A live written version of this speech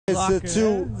It's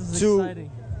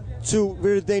two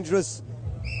very dangerous.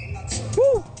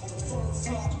 Woo!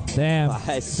 Damn.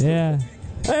 Nice. Yeah.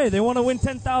 Hey, they want to win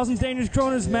 10,000 Danish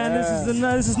kroners, man. Yeah.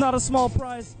 This is not a small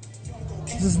prize.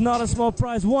 This is not a small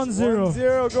prize. 1-0.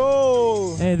 1-0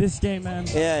 goal. Hey, this game, man.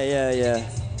 Yeah.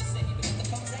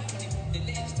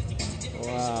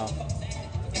 Wow.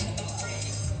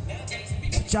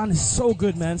 John is so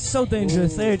good, man. So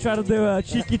dangerous. Hey, try to do a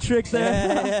cheeky trick there.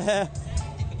 Yeah.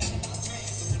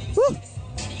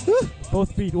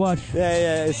 Both feet, watch.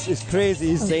 Yeah. It's crazy.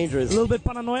 He's dangerous. A little bit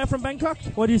paranoia from Bencok.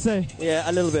 What do you say? Yeah,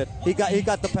 a little bit. He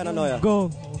got the paranoia.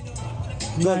 Goal.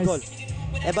 Nice. Goal.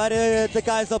 But the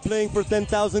guys are playing for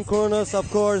 10,000 kronas, of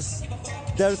course.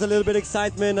 There's a little bit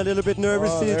excitement, a little bit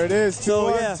nervous. Oh, there it is. 2-1.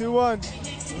 So, yeah. 2-1.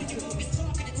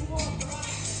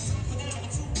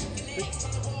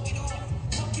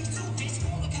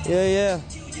 Yeah.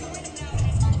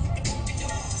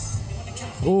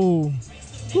 Ooh.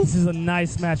 This is a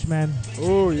nice match, man.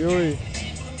 Ooh.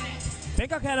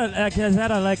 Bencok has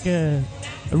had a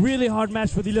really hard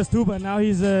match with Ilya Stuba, and now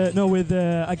he's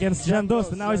against Jan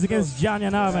Doest, and now he's against Jan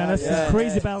Yanar, man. That's a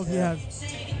crazy battle he has.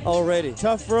 Already.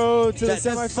 Tough road to the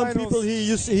semifinals. That's some people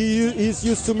he's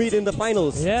used to meet in the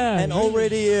finals. Yeah. And really.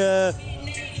 already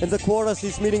in the quarters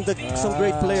he's meeting some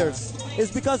great players.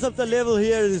 It's because of the level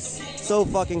here is so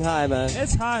fucking high, man.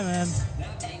 It's high, man.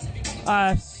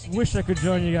 I wish I could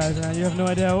join you guys, man. You have no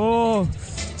idea. Oh,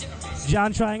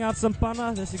 Jan trying out some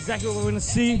panna. That's exactly what we're gonna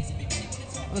see.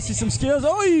 Wanna see some skills?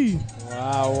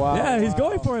 Oh, wow. Yeah, he's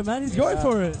going for it, man. He's going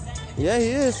for it. Yeah, he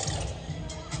is.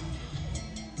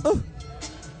 Oh.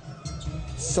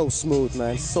 So smooth,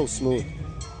 man. So smooth.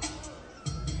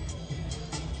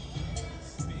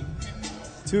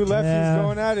 Two lefties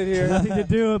going at it here. Nothing to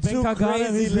do. Bencok got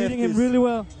him. He's reading him really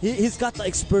well. He's got the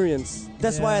experience.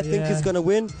 That's why I think he's gonna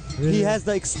win. Really? He has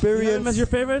the experience. You have him as your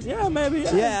favorite? Yeah, maybe.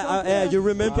 Yeah, you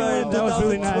remember in that was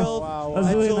really nice. 2012? That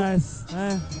was really nice.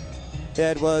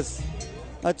 Yeah, it was.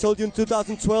 I told you in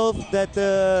 2012 that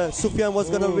Soufiane was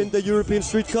gonna win the European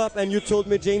Street Cup, and you told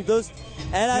me Jane Doest,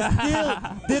 and I still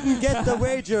didn't get the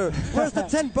wager. Where's the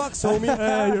 $10, homie?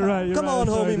 Yeah, you're right. Come on,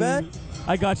 homie, man.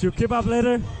 I got you. Keep up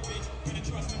later.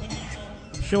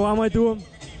 Show how I do him.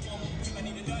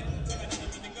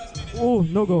 Oh,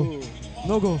 no go.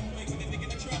 No go.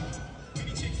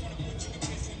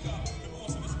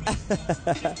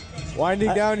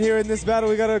 Winding down here in this battle,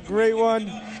 we got a great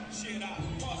one.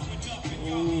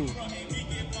 Ooh.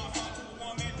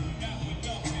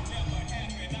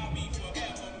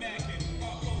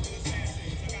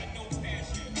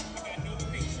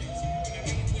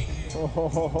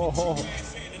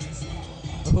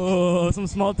 Oh, some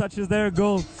small touches there.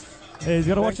 Goal. Hey, he's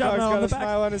got to watch out now on the back. Got a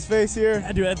smile on his face here.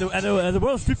 At the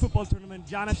World Street Football Tournament,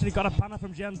 Jan actually got a panna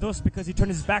from Jan Doest because he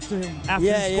turned his back to him after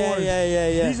he scored.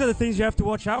 Yeah. These are the things you have to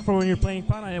watch out for when you're playing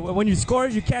panna. When you score,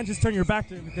 you can't just turn your back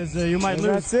to him because you might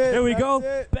lose. That's it. There we go.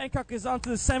 Bencok is on to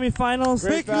the semifinals.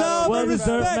 Big love well and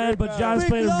deserved, respect. man. But Jan's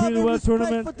played a really well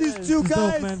tournament. For these two This is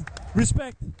guys. dope, man.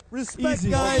 Respect. Respect, Easy.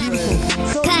 guys. Beautiful.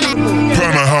 So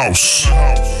Pannahouse.